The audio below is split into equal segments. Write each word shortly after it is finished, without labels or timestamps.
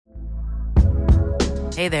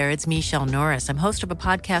Hey there, it's Michelle Norris. I'm host of a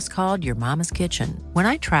podcast called Your Mama's Kitchen. When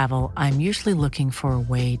I travel, I'm usually looking for a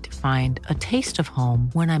way to find a taste of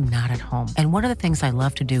home when I'm not at home. And one of the things I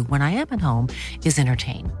love to do when I am at home is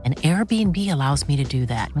entertain. And Airbnb allows me to do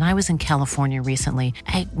that. When I was in California recently,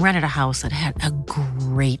 I rented a house that had a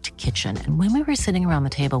great kitchen. And when we were sitting around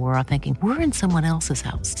the table, we were all thinking, we're in someone else's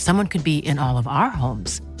house. Someone could be in all of our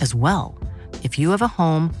homes as well. If you have a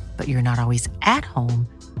home, but you're not always at home,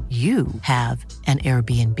 you have an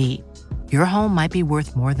Airbnb. Your home might be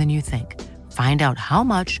worth more than you think. Find out how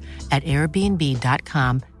much at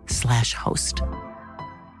airbnb.com/host.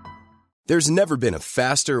 There's never been a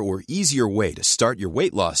faster or easier way to start your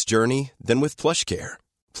weight loss journey than with PlushCare.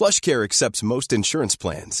 PlushCare accepts most insurance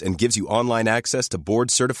plans and gives you online access to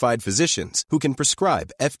board-certified physicians who can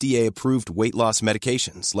prescribe FDA-approved weight loss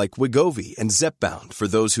medications like Wegovy and Zepbound for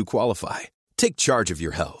those who qualify. Take charge of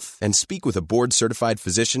your health and speak with a board-certified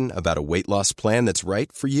physician about a weight loss plan that's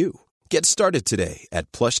right for you. Get started today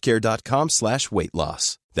at plushcare.com/weight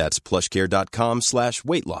loss. That's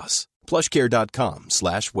plushcare.com/weight loss.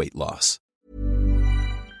 plushcare.com/weight loss.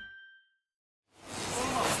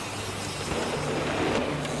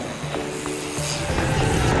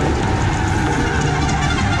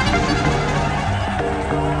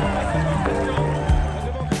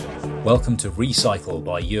 Welcome to Recycle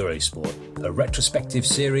by Eurosport, a retrospective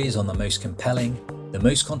series on the most compelling, the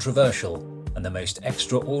most controversial, and the most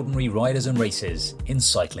extraordinary riders and races in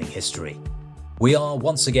cycling history. We are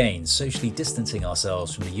once again socially distancing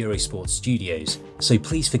ourselves from the Eurosport studios, so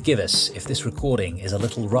please forgive us if this recording is a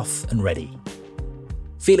little rough and ready.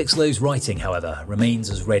 Felix Lowe's writing, however, remains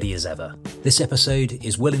as ready as ever. This episode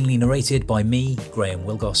is willingly narrated by me, Graham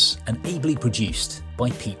Wilgoss, and ably produced by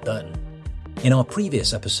Pete Burton. In our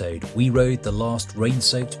previous episode, we rode the last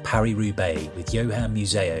rain-soaked Paris-Roubaix with Johan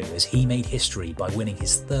Museo as he made history by winning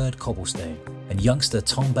his third cobblestone, and youngster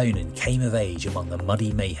Tom Boonen came of age among the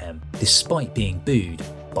muddy mayhem, despite being booed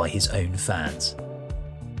by his own fans.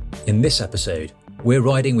 In this episode, we're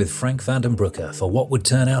riding with Frank van den Broeke for what would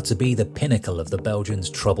turn out to be the pinnacle of the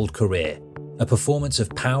Belgian's troubled career, a performance of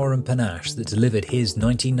power and panache that delivered his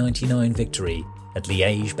 1999 victory at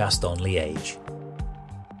Liège-Bastogne-Liège.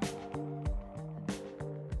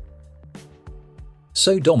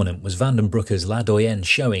 So dominant was Van den Broeke's La Doyenne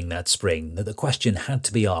showing that spring that the question had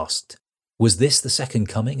to be asked, was this the second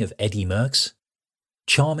coming of Eddy Merckx?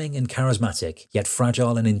 Charming and charismatic, yet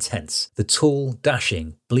fragile and intense, the tall,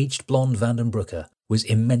 dashing, bleached blonde Van den Broeke was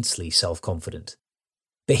immensely self-confident.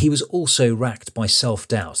 But he was also racked by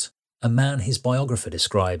self-doubt, a man his biographer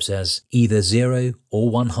describes as either 0 or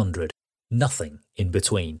 100, nothing in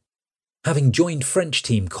between. Having joined French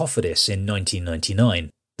team Cofidis in 1999,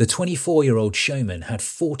 the 24-year-old showman had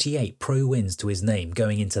 48 pro wins to his name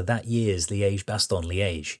going into that year's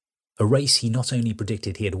Liège-Bastogne-Liège, a race he not only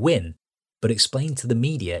predicted he'd win, but explained to the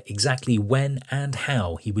media exactly when and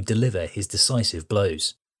how he would deliver his decisive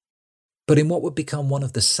blows. But in what would become one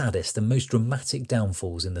of the saddest and most dramatic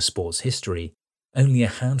downfalls in the sport's history, only a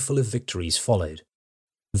handful of victories followed.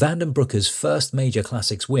 Van den Broeke's first major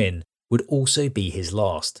classics win would also be his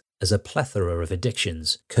last, as a plethora of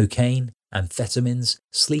addictions, cocaine, amphetamines,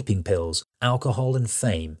 sleeping pills, alcohol and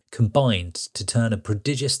fame combined to turn a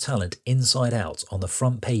prodigious talent inside out on the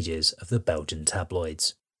front pages of the Belgian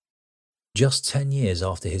tabloids. Just 10 years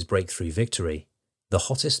after his breakthrough victory, the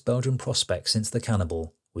hottest Belgian prospect since the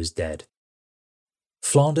Cannibal was dead.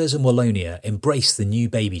 Flanders and Wallonia embraced the new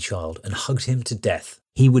baby child and hugged him to death.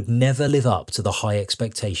 He would never live up to the high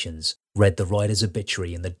expectations, read the rider's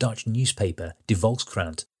obituary in the Dutch newspaper De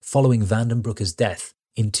Volkskrant following Van den Broeke's death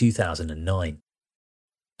in 2009.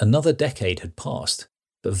 Another decade had passed,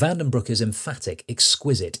 but Van den Broeke's emphatic,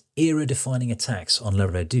 exquisite, era-defining attacks on La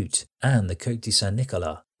Redoute and the Côte de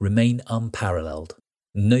Saint-Nicolas remain unparalleled.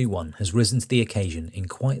 No one has risen to the occasion in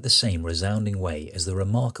quite the same resounding way as the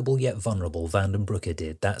remarkable yet vulnerable Van den Broeke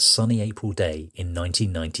did that sunny April day in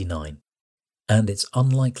 1999. And it's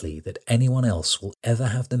unlikely that anyone else will ever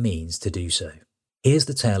have the means to do so. Here's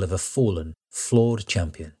the tale of a fallen, flawed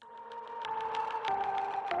champion.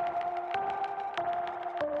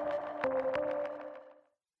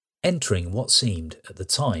 Entering what seemed, at the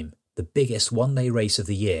time, the biggest one-day race of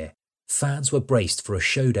the year, fans were braced for a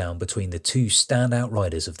showdown between the two standout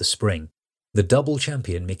riders of the spring, the double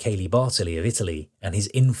champion Michele Bartoli of Italy and his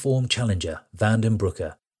informed challenger Van den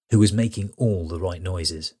Broeke, who was making all the right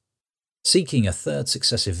noises. Seeking a third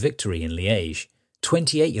successive victory in Liège,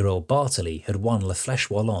 28-year-old Bartoli had won La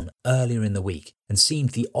Flèche Wallonne earlier in the week and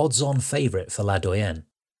seemed the odds-on favourite for La Doyenne.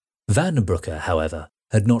 Van den Broeke, however,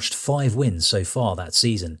 had notched 5 wins so far that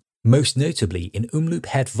season, most notably in Omloop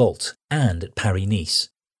Het Volt and at Paris-Nice,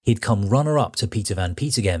 He'd come runner-up to Peter van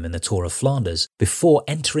Petegem in the Tour of Flanders before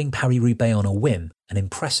entering Paris-Roubaix on a whim and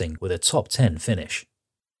impressing with a top 10 finish.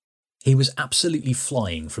 He was absolutely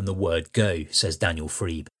flying from the word go, says Daniel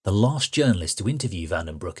Friebe, the last journalist to interview Van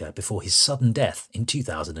den Broeke before his sudden death in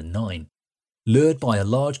 2009. Lured by a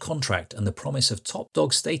large contract and the promise of top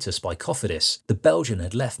dog status by Cofidis, the Belgian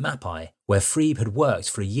had left Mapei, where Friebe had worked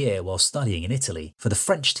for a year while studying in Italy, for the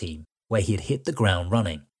French team, where he had hit the ground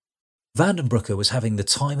running. Van den Broeke was having the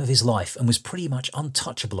time of his life and was pretty much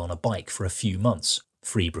untouchable on a bike for a few months,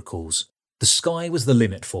 Friebe recalls. The sky was the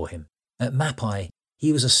limit for him. At Mapei,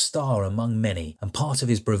 he was a star among many, and part of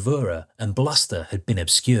his bravura and bluster had been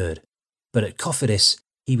obscured. But at Cofidis,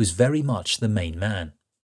 he was very much the main man.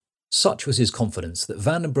 Such was his confidence that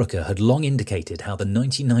Van den Broeke had long indicated how the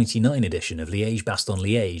 1999 edition of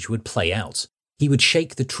Liège-Bastogne-Liège would play out. He would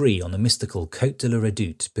shake the tree on the mystical Côte de la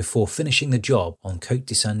Redoute before finishing the job on Côte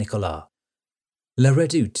de Saint-Nicolas. La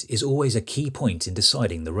Redoute is always a key point in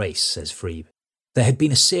deciding the race, says Friebe. There had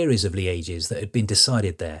been a series of Lièges that had been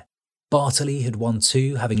decided there. Bartali had won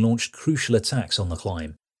 2, having launched crucial attacks on the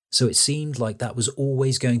climb, so it seemed like that was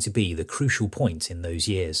always going to be the crucial point in those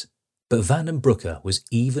years. But Van den Broeke was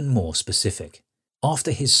even more specific.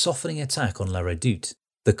 After his softening attack on La Redoute,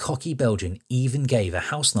 the cocky Belgian even gave a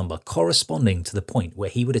house number corresponding to the point where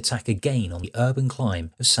he would attack again on the urban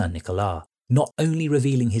climb of Saint-Nicolas, not only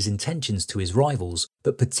revealing his intentions to his rivals,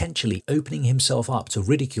 but potentially opening himself up to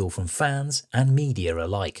ridicule from fans and media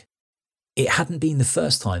alike. It hadn't been the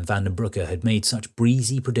first time Van den Broeke had made such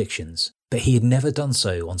breezy predictions, but he had never done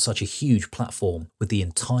so on such a huge platform with the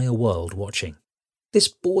entire world watching. This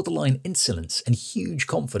borderline insolence and huge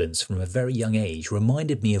confidence from a very young age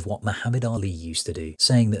reminded me of what Muhammad Ali used to do,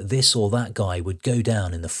 saying that this or that guy would go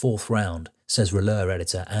down in the 4th round, says Rouleur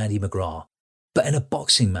editor Andy McGrath. But in a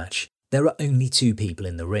boxing match, there are only 2 people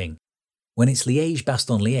in the ring. When it's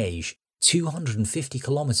Liège-Bastogne-Liège, 250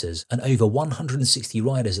 kilometres and over 160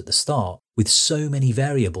 riders at the start, with so many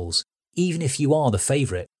variables, even if you are the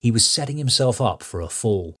favourite, he was setting himself up for a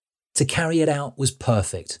fall. To carry it out was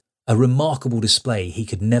perfect, a remarkable display he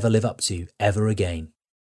could never live up to ever again.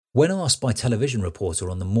 When asked by television reporter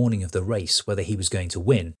on the morning of the race whether he was going to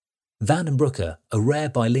win, Van den Broeke, a rare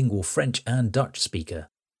bilingual French and Dutch speaker,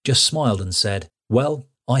 just smiled and said, "Well,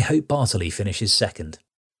 I hope Bartali finishes second."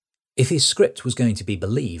 If his script was going to be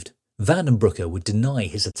believed, Van den Broeke would deny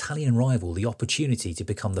his Italian rival the opportunity to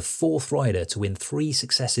become the 4th rider to win 3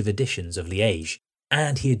 successive editions of Liège,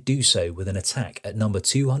 and he'd do so with an attack at number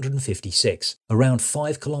 256, around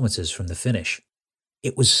 5 kilometres from the finish.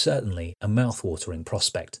 It was certainly a mouthwatering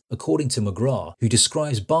prospect, according to McGrath, who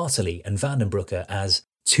describes Bartali and Van den Broeke as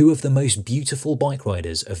 2 of the most beautiful bike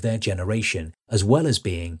riders of their generation, as well as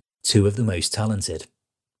being 2 of the most talented.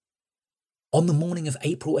 On the morning of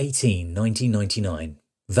April 18, 1999,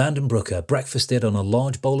 Van den Broeke breakfasted on a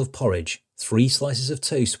large bowl of porridge, 3 slices of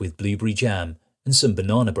toast with blueberry jam, and some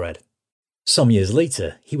banana bread. Some years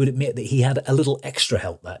later, he would admit that he had a little extra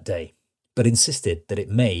help that day, but insisted that it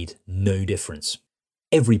made no difference.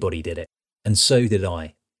 Everybody did it, and so did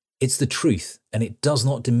I. It's the truth, and it does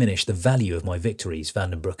not diminish the value of my victories,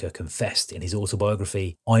 Van den Broeke confessed in his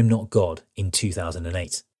autobiography, I'm Not God, in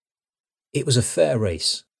 2008. It was a fair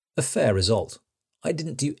race, a fair result. I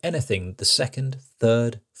didn't do anything that the 2nd,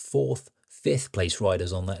 3rd, 4th, 5th place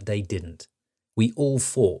riders on that day didn't. We all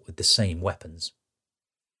fought with the same weapons.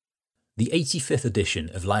 The 85th edition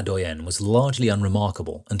of La Doyenne was largely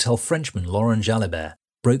unremarkable until Frenchman Laurent Jalabert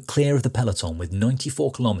broke clear of the peloton with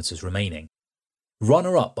 94 kilometres remaining.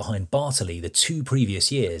 Runner-up behind Bartali the 2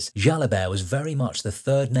 previous years, Jalabert was very much the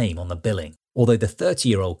 3rd name on the billing, although the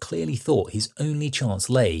 30-year-old clearly thought his only chance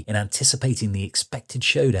lay in anticipating the expected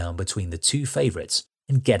showdown between the 2 favourites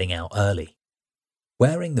and getting out early.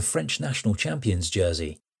 Wearing the French national champions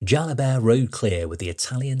jersey, Jalabert rode clear with the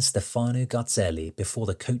Italian Stefano Garzelli before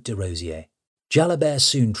the Côte de Rosiers. Jalabert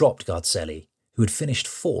soon dropped Garzelli, who had finished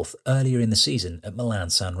 4th earlier in the season at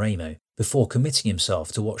Milan-San Remo, before committing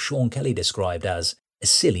himself to what Sean Kelly described as a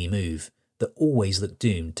silly move that always looked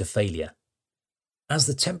doomed to failure. As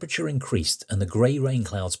the temperature increased and the grey rain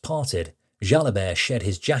clouds parted, Jalabert shed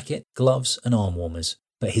his jacket, gloves and arm warmers,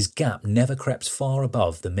 but his gap never crept far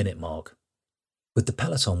above the minute mark. With the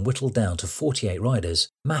peloton whittled down to 48 riders,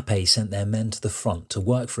 Mapei sent their men to the front to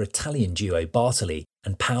work for Italian duo Bartali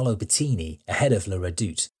and Paolo Bettini ahead of La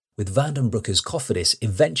Redoute, with Van den Broeke's Cofidis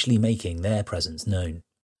eventually making their presence known.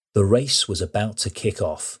 The race was about to kick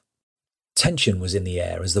off. Tension was in the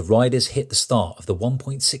air as the riders hit the start of the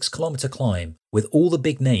 1.6-kilometre climb, with all the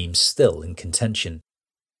big names still in contention.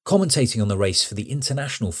 Commentating on the race for the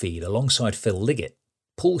international feed alongside Phil Liggett,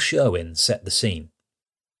 Paul Sherwin set the scene.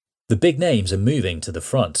 The big names are moving to the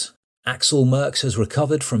front. Axel Merckx has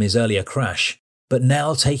recovered from his earlier crash, but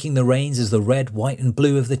now taking the reins is the red, white and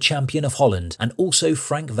blue of the champion of Holland, and also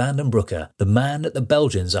Frank Vandenbroucke, the man that the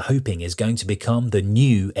Belgians are hoping is going to become the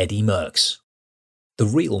new Eddy Merckx. The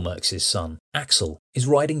real Merckx's son, Axel, is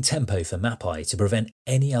riding tempo for Mapai to prevent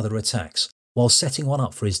any other attacks, while setting one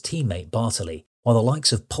up for his teammate Bartali, while the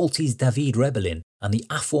likes of Polti's David Rebellin and the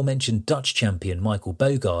aforementioned Dutch champion Michael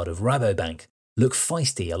Bogaard of Rabobank look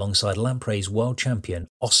feisty alongside Lampre's world champion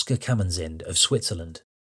Oscar Kamenzind of Switzerland.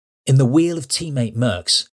 In the wheel of teammate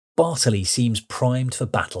Merckx, Bartali seems primed for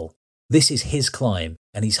battle. This is his climb,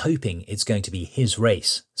 and he's hoping it's going to be his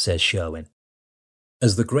race, says Sherwin.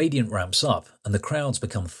 As the gradient ramps up and the crowds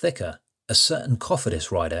become thicker, a certain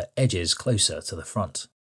Cofidis rider edges closer to the front.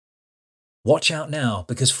 Watch out now,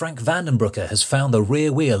 because Frank Vandenbroucke has found the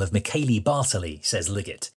rear wheel of Michele Bartali, says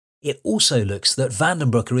Liggett. It also looks that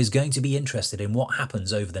Vandenbroucke is going to be interested in what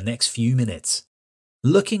happens over the next few minutes.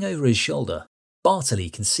 Looking over his shoulder,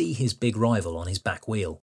 Bartali can see his big rival on his back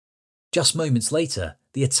wheel. Just moments later,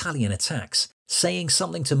 the Italian attacks, saying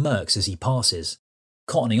something to Merckx as he passes.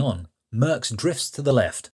 Cottoning on, Merckx drifts to the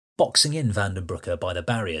left, boxing in Vandenbroucke by the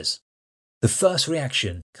barriers. The first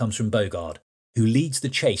reaction comes from Bogaard, who leads the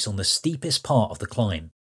chase on the steepest part of the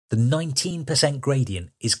climb. The 19%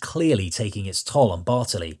 gradient is clearly taking its toll on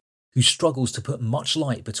Bartali, who struggles to put much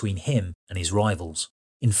light between him and his rivals.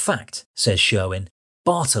 In fact, says Sherwin,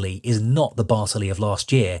 Bartali is not the Bartali of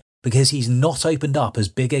last year because he's not opened up as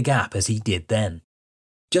big a gap as he did then.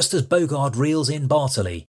 Just as Bogaard reels in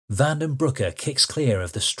Bartali, Vandenbroucke kicks clear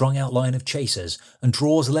of the strung out line of chasers and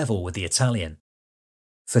draws level with the Italian.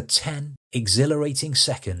 For 10 exhilarating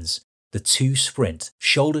seconds, the two sprint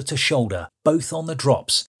shoulder to shoulder, both on the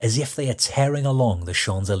drops, as if they are tearing along the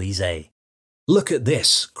Champs-Élysées. Look at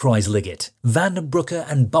this, cries Liggett. Vandenbroucke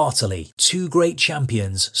and Bartali, two great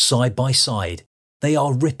champions side by side. They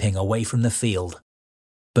are ripping away from the field.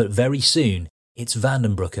 But very soon, it's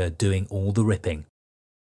Vandenbroucke doing all the ripping.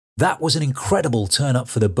 That was an incredible turn-up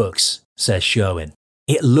for the books, says Sherwin.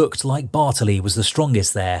 It looked like Bartali was the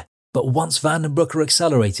strongest there, but once Vandenbroucke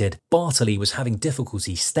accelerated, Bartali was having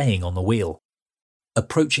difficulty staying on the wheel.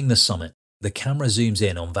 Approaching the summit, the camera zooms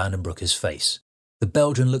in on Vandenbroucke's face. The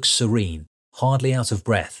Belgian looks serene, hardly out of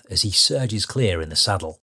breath as he surges clear in the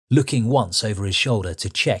saddle, looking once over his shoulder to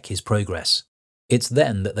check his progress. It's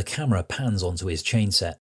then that the camera pans onto his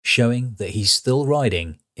chainset, showing that he's still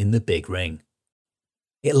riding in the big ring.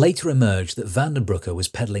 It later emerged that Vandenbroucke was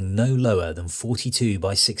pedalling no lower than 42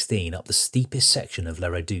 by 16 up the steepest section of La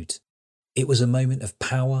Redoute. It was a moment of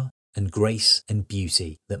power and grace and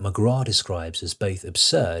beauty that McGrath describes as both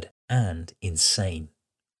absurd and insane.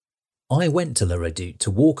 I went to La Redoute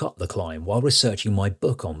to walk up the climb while researching my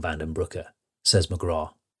book on Vandenbroucke, says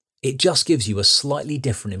McGrath. It just gives you a slightly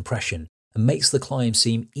different impression and makes the climb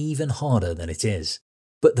seem even harder than it is.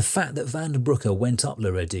 But the fact that Vandenbroucke went up La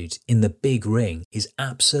Redoute in the big ring is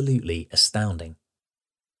absolutely astounding.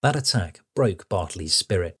 That attack broke Bartali's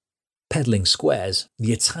spirit. Pedalling squares,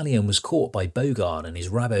 the Italian was caught by Bogaard and his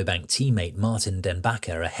Rabobank teammate Martin Den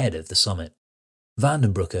Bakker ahead of the summit.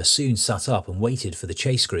 Vandenbroucke soon sat up and waited for the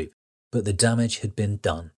chase group, but the damage had been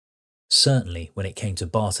done, certainly when it came to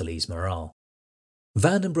Bartali's morale.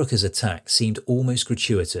 Vandenbroucke's attack seemed almost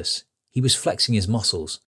gratuitous. He was flexing his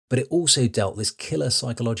muscles, but it also dealt this killer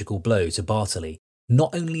psychological blow to Bartali,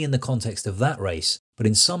 not only in the context of that race, but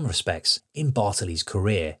in some respects in Bartali's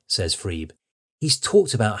career, says Freeb. He's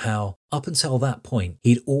talked about how, up until that point,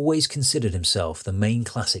 he'd always considered himself the main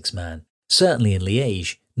classics man. Certainly in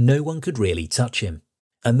Liège, no one could really touch him.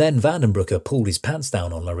 And then Vandenbroucke pulled his pants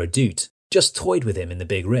down on La Redoute, just toyed with him in the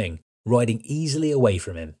big ring, riding easily away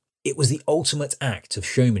from him. It was the ultimate act of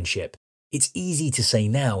showmanship. It's easy to say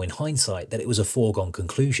now in hindsight that it was a foregone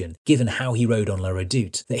conclusion, given how he rode on La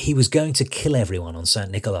Redoute, that he was going to kill everyone on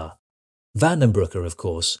Saint-Nicolas. Vandenbroucke, of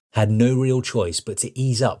course, had no real choice but to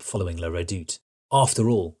ease up following La Redoute. After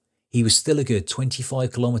all, he was still a good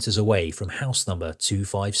 25 kilometres away from house number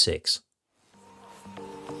 256.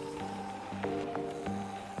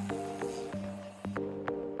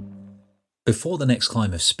 Before the next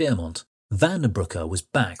climb of Spearmont, Vandenbroucke was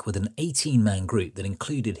back with an 18-man group that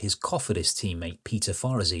included his Cofidis teammate Peter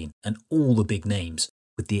Farazin and all the big names,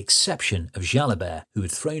 with the exception of Jalabert, who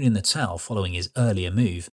had thrown in the towel following his earlier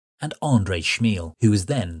move, and André Schmiel, who was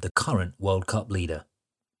then the current World Cup leader.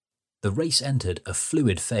 The race entered a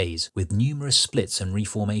fluid phase with numerous splits and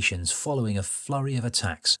reformations following a flurry of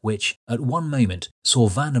attacks which, at one moment, saw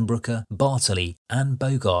Vandenbroucke, Bartali and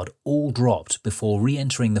Bogaard all dropped before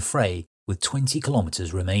re-entering the fray with 20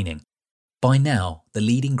 kilometres remaining. By now, the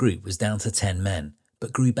leading group was down to 10 men,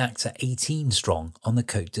 but grew back to 18 strong on the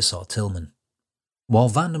Côte de Sartillman. While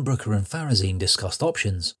Vandenbroucke and Farazine discussed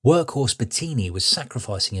options, workhorse Bettini was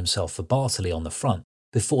sacrificing himself for Bartali on the front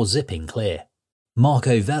before zipping clear.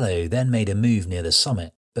 Marco Vello then made a move near the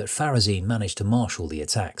summit, but Farazine managed to marshal the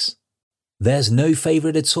attacks. "There's no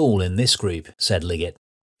favourite at all in this group," said Liggett.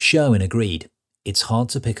 Sherwin agreed. "It's hard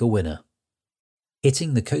to pick a winner."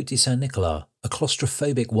 Hitting the Côte de Saint-Nicolas, a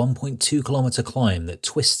claustrophobic 1.2 kilometre climb that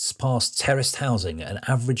twists past terraced housing at an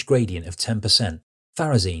average gradient of 10%,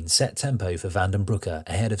 Farazine set tempo for Vandenbroucke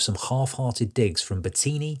ahead of some half-hearted digs from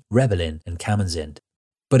Bettini, Rebellin and Kamenzind.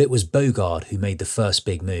 But it was Bogard who made the first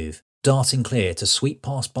big move, darting clear to sweep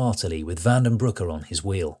past Bartali with Vandenbroucke on his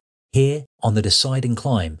wheel. Here, on the deciding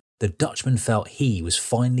climb, the Dutchman felt he was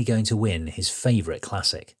finally going to win his favourite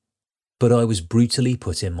classic. "But I was brutally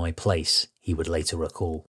put in my place," he would later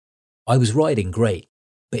recall. "I was riding great,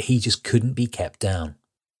 but he just couldn't be kept down."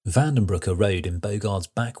 Vandenbroucke rode in Bogard's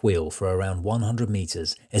back wheel for around 100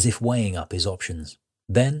 metres as if weighing up his options.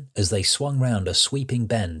 Then, as they swung round a sweeping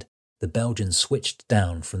bend, the Belgian switched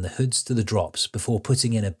down from the hoods to the drops before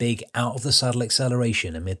putting in a big out-of-the-saddle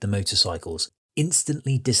acceleration amid the motorcycles,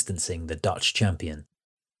 instantly distancing the Dutch champion.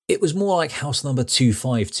 It was more like house number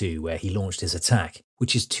 252 where he launched his attack,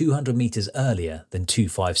 which is 200 metres earlier than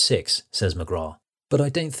 256, says McGrath. But I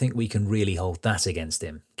don't think we can really hold that against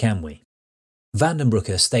him, can we?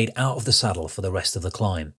 Vandenbroucke stayed out of the saddle for the rest of the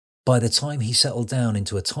climb. By the time he settled down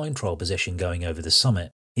into a time trial position going over the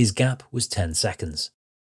summit, his gap was 10 seconds.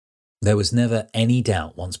 There was never any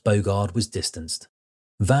doubt once Bogard was distanced.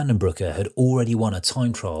 Vandenbroucke had already won a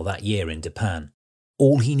time trial that year in Deppan.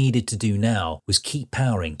 All he needed to do now was keep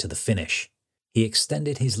powering to the finish. He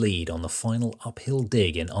extended his lead on the final uphill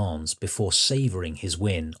dig in Arns before savouring his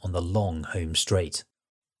win on the long home straight.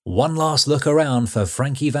 "One last look around for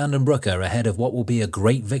Frankie Vandenbroucke ahead of what will be a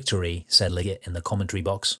great victory," said Liggett in the commentary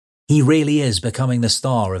box. "He really is becoming the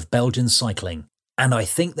star of Belgian cycling. And I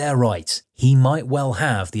think they're right. He might well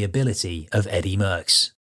have the ability of Eddy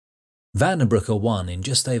Merckx." Vandenbroucke won in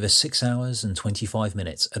just over 6 hours and 25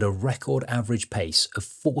 minutes at a record average pace of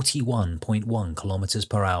 41.1 km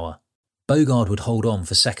per hour. Bogard would hold on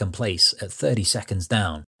for second place at 30 seconds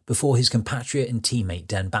down before his compatriot and teammate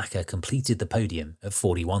Den Bakker completed the podium at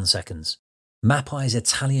 41 seconds. Mappai's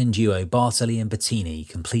Italian duo Bartali and Bettini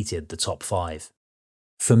completed the top 5.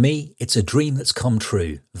 "For me, it's a dream that's come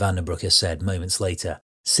true," Vandenbroucke said moments later,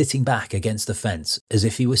 sitting back against the fence as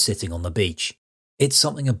if he was sitting on the beach. "It's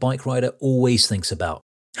something a bike rider always thinks about.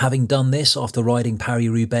 Having done this after riding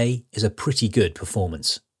Paris-Roubaix is a pretty good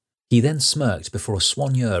performance." He then smirked before a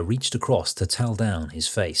soigneur reached across to towel down his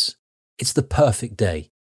face. "It's the perfect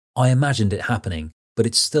day. I imagined it happening, but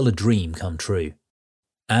it's still a dream come true."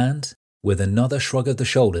 And, with another shrug of the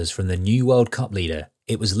shoulders from the new World Cup leader,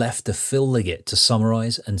 it was left to Phil Liggett to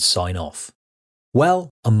summarise and sign off. "Well,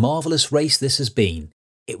 a marvellous race this has been.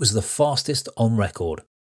 It was the fastest on record.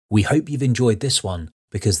 We hope you've enjoyed this one,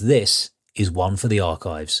 because this is one for the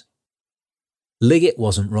archives." Liggett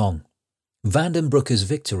wasn't wrong. Vandenbroucke's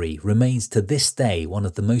victory remains to this day one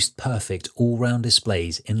of the most perfect all-round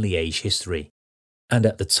displays in Liège history. And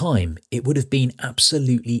at the time, it would have been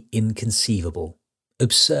absolutely inconceivable,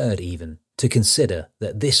 absurd even, to consider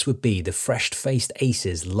that this would be the fresh-faced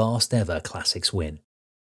ace's last ever Classics win.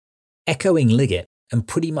 Echoing Liggett and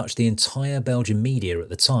pretty much the entire Belgian media at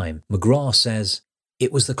the time, McGrath says,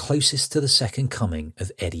 "It was the closest to the second coming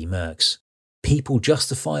of Eddy Merckx. People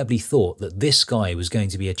justifiably thought that this guy was going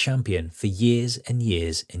to be a champion for years and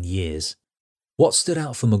years and years." What stood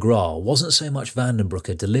out for McGrath wasn't so much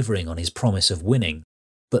Vandenbroucke delivering on his promise of winning,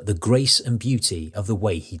 but the grace and beauty of the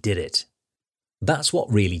way he did it. "That's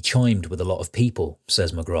what really chimed with a lot of people,"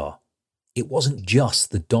 says McGrath. "It wasn't just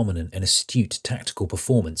the dominant and astute tactical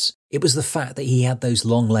performance, it was the fact that he had those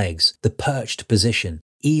long legs, the perched position,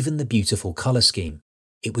 even the beautiful colour scheme.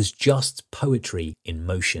 It was just poetry in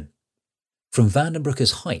motion." From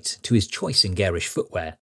Vandenbroucke's height to his choice in garish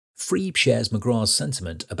footwear, Freeb shares McGrath's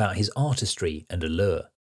sentiment about his artistry and allure.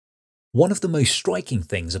 One of the most striking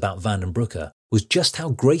things about Vandenbroucke was just how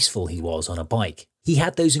graceful he was on a bike. He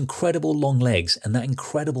had those incredible long legs and that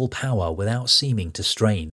incredible power without seeming to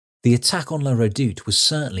strain. The attack on La Redoute was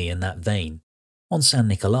certainly in that vein. On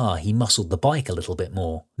Saint-Nicolas, he muscled the bike a little bit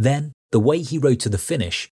more. Then, the way he rode to the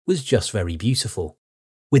finish was just very beautiful.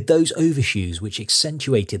 With those overshoes which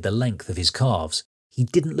accentuated the length of his calves, he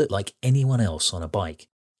didn't look like anyone else on a bike.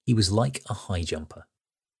 He was like a high jumper.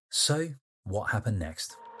 So, what happened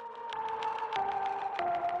next?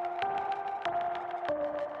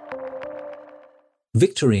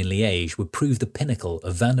 Victory in Liège would prove the pinnacle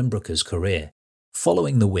of Vandenbroucke's career.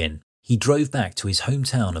 Following the win, he drove back to his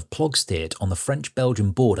hometown of Ploegsteert on the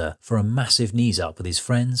French-Belgian border for a massive knees-up with his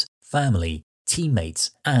friends, family,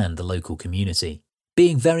 teammates and the local community.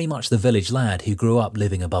 Being very much the village lad who grew up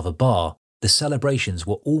living above a bar, the celebrations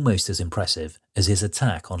were almost as impressive as his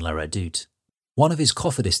attack on La Redoute. One of his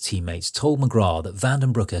Cofidis teammates told McGrath that Van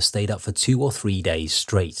den Broeke stayed up for 2 or 3 days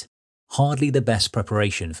straight. Hardly the best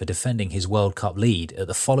preparation for defending his World Cup lead at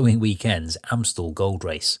the following weekend's Amstel Gold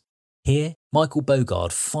Race. Here, Michael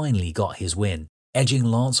Bogard finally got his win, edging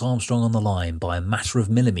Lance Armstrong on the line by a matter of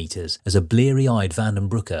millimetres as a bleary-eyed Van den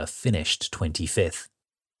Broeke finished 25th.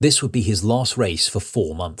 This would be his last race for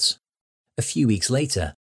 4 months. A few weeks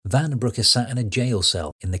later, Van den Broeke sat in a jail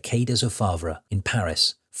cell in the Quai des Orfèvres in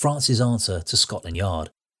Paris, France's answer to Scotland Yard,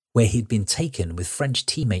 where he'd been taken with French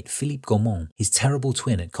teammate Philippe Gaumont, his terrible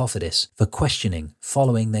twin at Cofidis, for questioning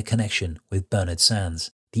following their connection with Bernard Sands,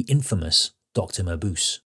 the infamous Dr.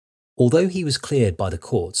 Mabuse. Although he was cleared by the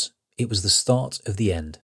courts, it was the start of the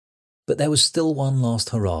end. But there was still one last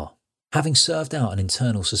hurrah. Having served out an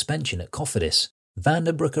internal suspension at Cofidis, Van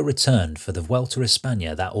den Broeke returned for the Vuelta a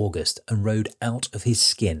España that August and rode out of his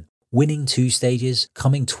skin, winning 2 stages,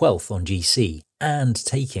 coming 12th on GC and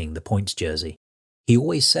taking the points jersey. He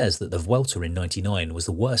always says that the Vuelta in '99 was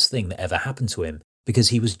the worst thing that ever happened to him because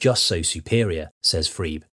he was just so superior, says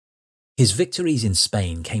Freeb. His victories in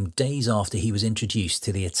Spain came days after he was introduced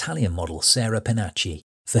to the Italian model Sara Pinacci,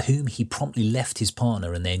 for whom he promptly left his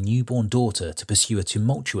partner and their newborn daughter to pursue a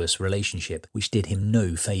tumultuous relationship which did him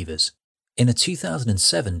no favours. In a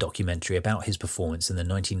 2007 documentary about his performance in the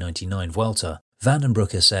 1999 Vuelta, Van den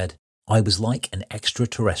Broeke said, "I was like an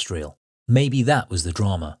extraterrestrial. Maybe that was the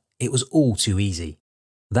drama. It was all too easy.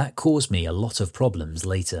 That caused me a lot of problems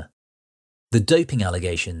later." The doping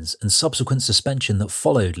allegations and subsequent suspension that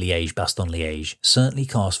followed Liège-Bastogne-Liège certainly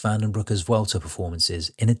cast Van den Broeke's Vuelta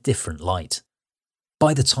performances in a different light.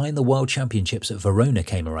 By the time the World Championships at Verona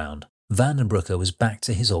came around, Van den Broeke was back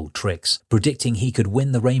to his old tricks, predicting he could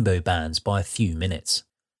win the rainbow bands by a few minutes.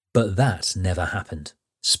 But that never happened.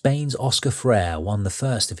 Spain's Oscar Freire won the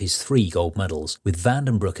first of his 3 gold medals, with Van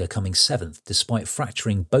den Broeke coming 7th despite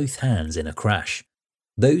fracturing both hands in a crash.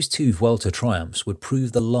 Those 2 Vuelta triumphs would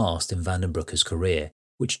prove the last in Van den Broeke's career,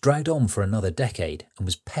 which dragged on for another decade and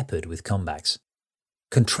was peppered with comebacks.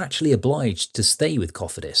 Contractually obliged to stay with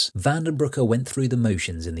Cofidis, Van den Broeke went through the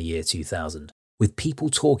motions in the year 2000, with people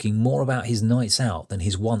talking more about his nights out than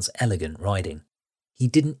his once elegant riding. He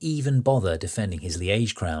didn't even bother defending his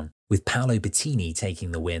Liège crown, with Paolo Bettini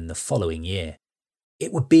taking the win the following year.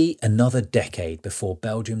 It would be another decade before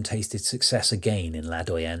Belgium tasted success again in La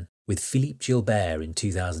Doyenne, with Philippe Gilbert in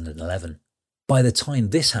 2011. By the time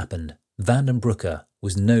this happened, Van den Broeke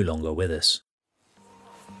was no longer with us.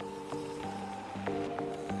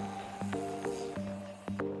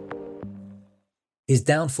 His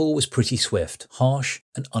downfall was pretty swift, harsh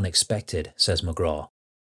and unexpected, says McGrath.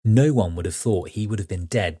 No one would have thought he would have been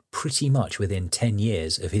dead pretty much within 10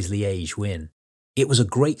 years of his Liège win. It was a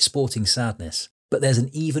great sporting sadness, but there's an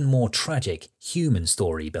even more tragic human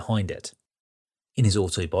story behind it. In his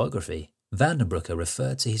autobiography, Van den Broeke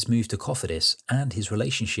referred to his move to Cofidis and his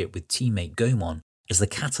relationship with teammate Gaumont as the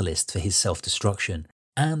catalyst for his self-destruction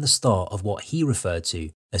and the start of what he referred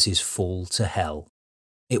to as his fall to hell.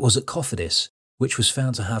 It was at Cofidis, which was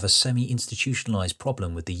found to have a semi-institutionalised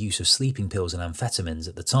problem with the use of sleeping pills and amphetamines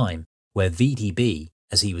at the time, where VDB,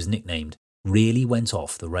 as he was nicknamed, really went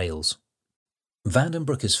off the rails. Van den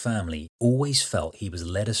Broeke's family always felt he was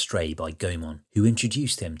led astray by Gaumont, who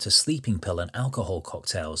introduced him to sleeping pill and alcohol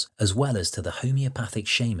cocktails, as well as to the homeopathic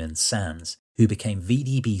shaman Sands, who became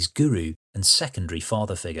VDB's guru and secondary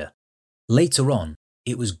father figure. Later on,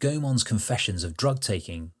 it was Gaumont's confessions of drug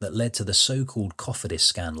taking that led to the so-called Cofidis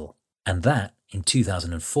scandal, and that, in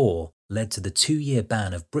 2004, led to the 2-year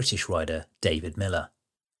ban of British rider David Miller.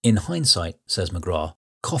 In hindsight, says McGrath,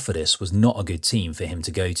 Cofidis was not a good team for him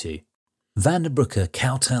to go to. Van den Broeke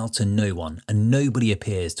kowtowed to no one, and nobody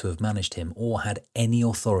appears to have managed him or had any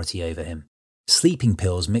authority over him. Sleeping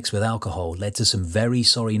pills mixed with alcohol led to some very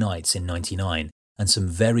sorry nights in '99 and some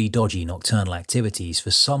very dodgy nocturnal activities for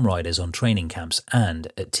some riders on training camps and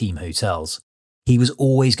at team hotels. He was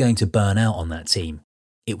always going to burn out on that team.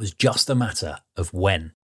 It was just a matter of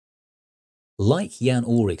when. Like Jan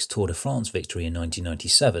Ullrich's Tour de France victory in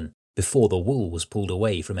 1997, before the wool was pulled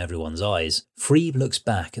away from everyone's eyes, Freeb looks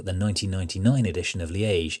back at the 1999 edition of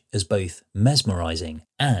Liège as both mesmerising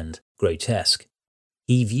and grotesque.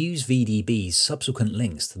 He views VDB's subsequent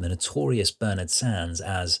links to the notorious Bernard Sands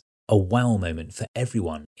as a wow moment for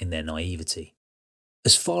everyone in their naivety.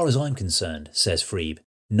 As far as I'm concerned, says Freeb,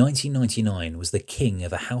 1999 was the king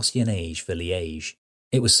of a halcyon age for Liège.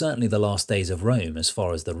 It was certainly the last days of Rome as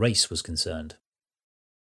far as the race was concerned.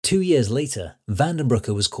 2 years later, Van den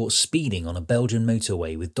Broeke was caught speeding on a Belgian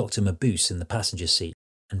motorway with Dr. Mabuse in the passenger seat,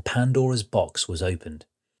 and Pandora's box was opened.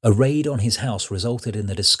 A raid on his house resulted in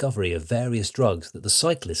the discovery of various drugs that the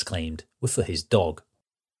cyclist claimed were for his dog.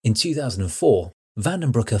 In 2004, Van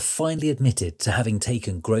den Broeke finally admitted to having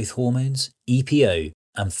taken growth hormones, EPO,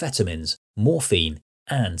 amphetamines, morphine,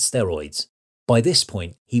 and steroids. By this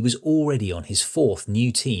point, he was already on his 4th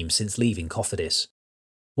new team since leaving Cofidis.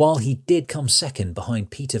 While he did come second behind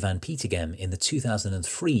Peter van Petegem in the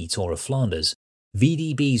 2003 Tour of Flanders,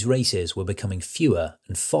 VDB's races were becoming fewer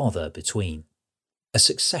and farther between. A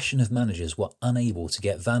succession of managers were unable to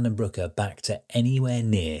get Van den Broeke back to anywhere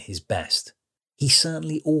near his best. He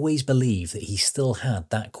certainly always believed that he still had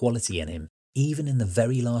that quality in him, even in the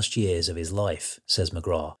very last years of his life, says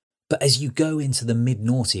McGrath. But as you go into the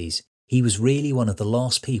mid-noughties, he was really one of the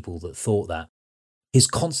last people that thought that. His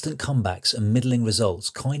constant comebacks and middling results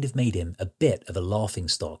kind of made him a bit of a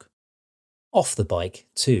laughingstock. Off the bike,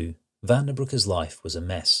 too, Van den Broeke's life was a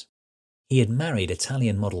mess. He had married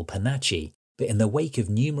Italian model Panacci, but in the wake of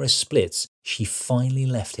numerous splits, she finally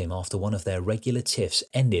left him after one of their regular tiffs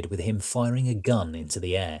ended with him firing a gun into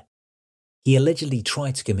the air. He allegedly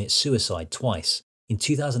tried to commit suicide twice, in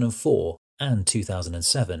 2004 and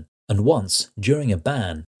 2007, and once, during a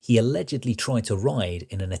ban, he allegedly tried to ride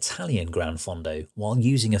in an Italian Gran Fondo while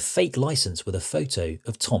using a fake licence with a photo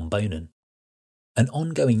of Tom Bonan. An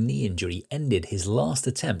ongoing knee injury ended his last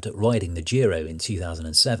attempt at riding the Giro in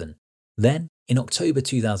 2007. Then, in October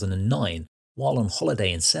 2009, while on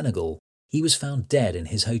holiday in Senegal, he was found dead in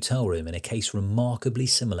his hotel room in a case remarkably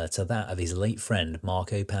similar to that of his late friend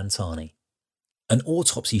Marco Pantani. An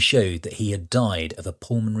autopsy showed that he had died of a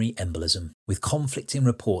pulmonary embolism, with conflicting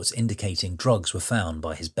reports indicating drugs were found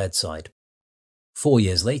by his bedside. 4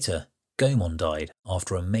 years later, Gaumont died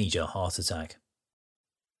after a major heart attack.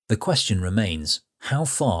 The question remains, how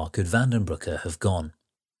far could Van den Broeke have gone?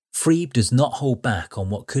 Freeb does not hold back on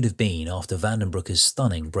what could have been after Van den Broeke's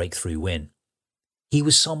stunning breakthrough win. He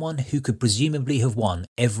was someone who could presumably have won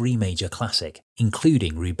every major classic,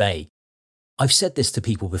 including Roubaix. I've said this to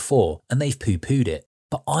people before and they've poo-pooed it,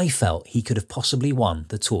 but I felt he could have possibly won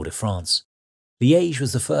the Tour de France. Liège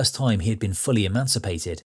was the first time he had been fully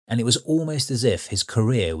emancipated, and it was almost as if his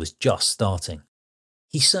career was just starting.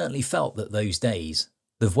 He certainly felt that those days,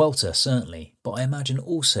 the Vuelta certainly, but I imagine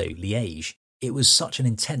also Liège, it was such an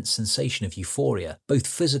intense sensation of euphoria, both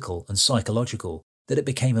physical and psychological, that it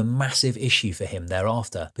became a massive issue for him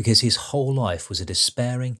thereafter because his whole life was a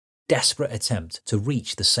despairing, desperate attempt to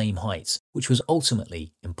reach the same heights, which was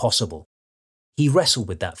ultimately impossible. He wrestled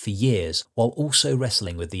with that for years while also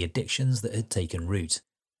wrestling with the addictions that had taken root.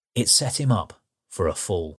 It set him up for a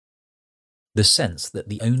fall. The sense that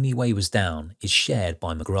the only way was down is shared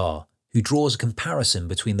by McGrath, who draws a comparison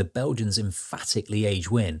between the Belgian's emphatic Liège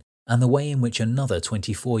win and the way in which another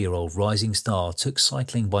 24-year-old rising star took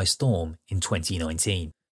cycling by storm in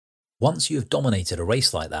 2019. Once you have dominated a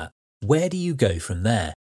race like that, where do you go from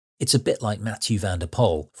there? It's a bit like Mathieu van der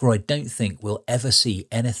Poel, for I don't think we'll ever see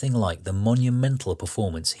anything like the monumental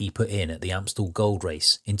performance he put in at the Amstel Gold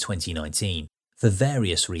Race in 2019, for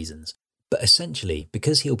various reasons, but essentially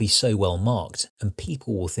because he'll be so well marked and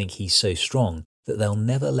people will think he's so strong that they'll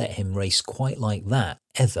never let him race quite like that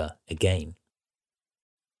ever again.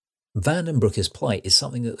 Van den Broeke's plight is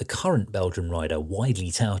something that the current Belgian rider widely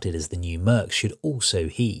touted as the new Merckx should also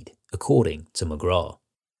heed, according to McGrath.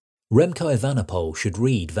 Remco Evenepoel should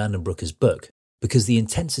read Van den Broeke's book because the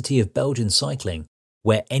intensity of Belgian cycling,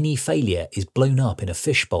 where any failure is blown up in a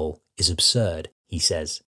fishbowl, is absurd, he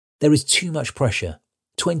says. There is too much pressure.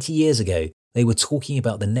 20 years ago, they were talking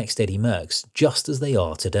about the next Eddy Merckx just as they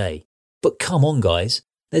are today. But come on guys,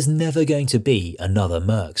 there's never going to be another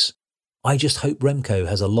Merckx. I just hope Remco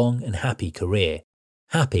has a long and happy career,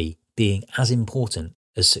 happy being as important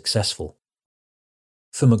as successful.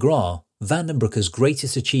 For McGrath, Van den Broeke's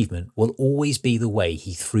greatest achievement will always be the way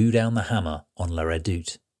he threw down the hammer on La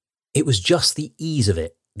Redoute. It was just the ease of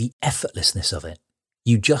it, the effortlessness of it.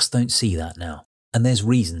 You just don't see that now, and there's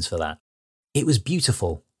reasons for that. It was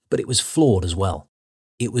beautiful, but it was flawed as well.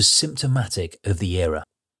 It was symptomatic of the era.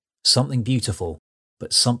 Something beautiful,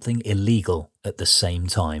 but something illegal at the same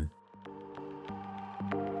time.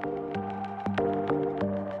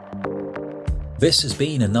 This has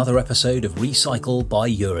been another episode of Recycle by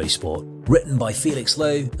Eurosport, written by Felix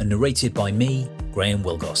Lowe and narrated by me, Graham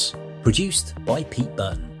Wilgoss, produced by Pete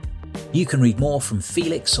Burton. You can read more from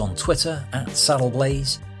Felix on Twitter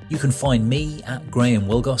 @SaddleBlaze, you can find me @Graham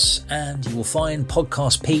Wilgoss, and you will find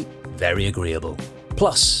Podcast Pete very agreeable.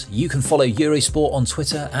 Plus, you can follow Eurosport on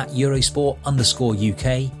Twitter at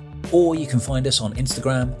Eurosport_UK, or you can find us on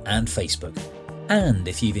Instagram and Facebook. And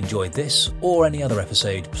if you've enjoyed this or any other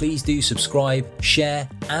episode, please do subscribe, share,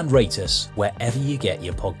 and rate us wherever you get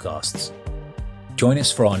your podcasts. Join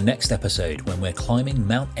us for our next episode when we're climbing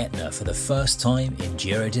Mount Etna for the first time in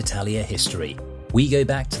Giro d'Italia history. We go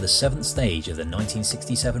back to the 7th stage of the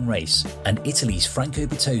 1967 race, and Italy's Franco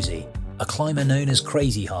Bertozzi, a climber known as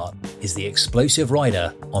Crazy Heart, is the explosive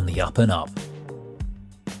rider on the up and up.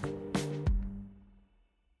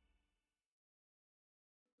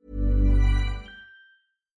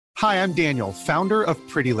 Hi, I'm Daniel, founder of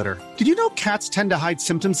Pretty Litter. Did you know cats tend to hide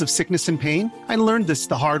symptoms of sickness and pain? I learned this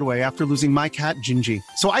the hard way after losing my cat, Gingy.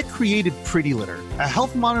 So I created Pretty Litter, a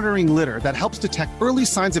health monitoring litter that helps detect early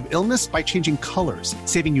signs of illness by changing colors,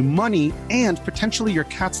 saving you money and potentially your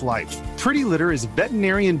cat's life. Pretty Litter is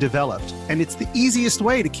veterinarian developed, and it's the easiest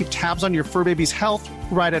way to keep tabs on your fur baby's health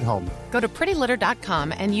right at home. Go to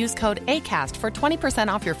prettylitter.com and use code ACAST for 20%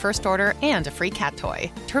 off your first order and a free cat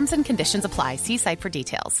toy. Terms and conditions apply. See site for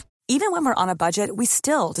details. Even when we're on a budget, we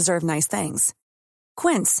still deserve nice things.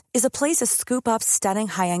 Quince is a place to scoop up stunning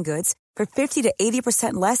high-end goods for 50 to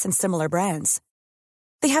 80% less than similar brands.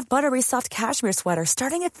 They have buttery soft cashmere sweaters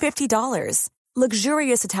starting at $50,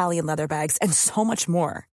 luxurious Italian leather bags, and so much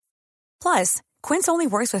more. Plus, Quince only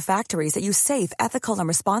works with factories that use safe, ethical, and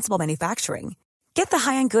responsible manufacturing. Get the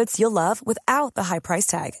high-end goods you'll love without the high price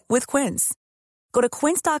tag with Quince. Go to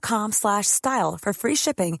quince.com/style for free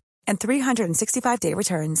shipping and 365-day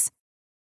returns.